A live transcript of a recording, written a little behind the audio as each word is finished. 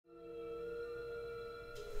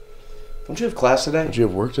Don't you have class today? Don't you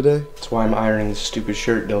have work today? That's why I'm ironing this stupid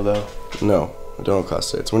shirt, dildo. No, I don't have class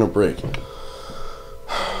today. It's winter break.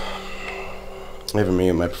 I have a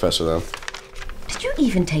meeting with my professor, though. Did you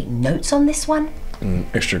even take notes on this one? An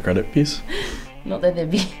extra credit piece? Not that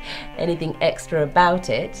there'd be anything extra about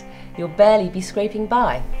it. You'll barely be scraping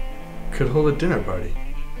by. Could hold a dinner party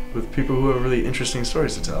with people who have really interesting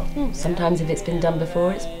stories to tell. Sometimes if it's been done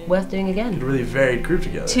before, it's worth doing again. A really varied group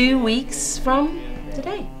together. 2 weeks from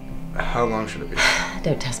today. How long should it be?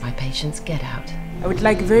 Don't test my patience. Get out. I would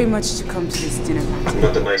like very much to come to this dinner party. I'm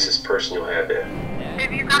not the nicest person you'll have there. If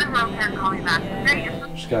you've got a row hair, call me back.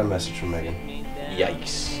 Just got a message from Megan.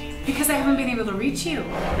 Yikes. Because I haven't been able to reach you.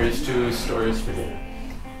 Here's 2 stories for dinner.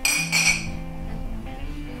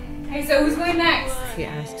 Hey, so who's going next? He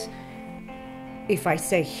asks if I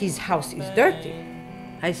say his house is dirty.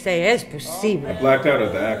 I say es posible. I blacked out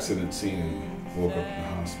at the accident scene and woke up in the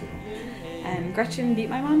hospital. And Gretchen beat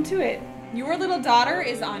my mom to it. Your little daughter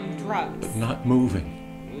is on drugs. Not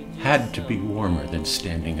moving. Had to be warmer than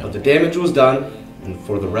standing up. But the damage was done, and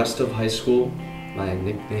for the rest of high school, my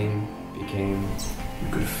nickname became... You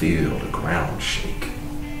could feel the ground shake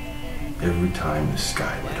every time the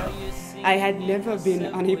sky lit up. I had never been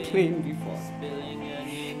on a plane before.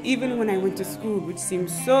 Even when I went to school, which seemed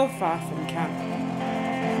so far from camp.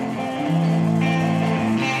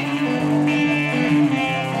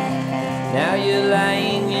 Now you're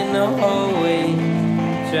lying in the hallway,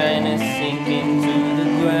 trying to sink into the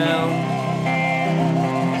ground.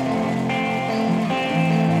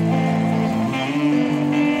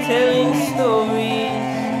 Telling stories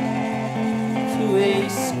to a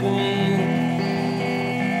screen,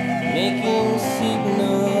 making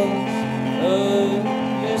signals of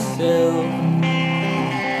yourself.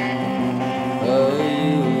 Oh,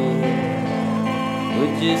 you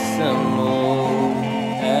were just some old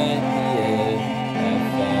idea I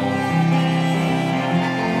found.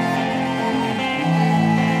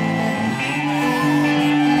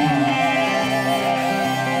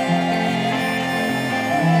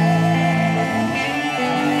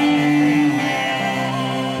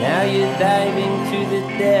 Now you're diving to the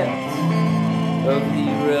depths of the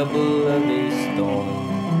rubble of a storm.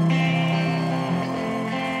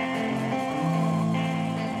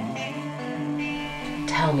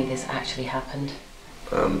 Tell me this actually happened.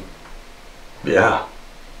 Yeah.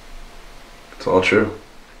 It's all true.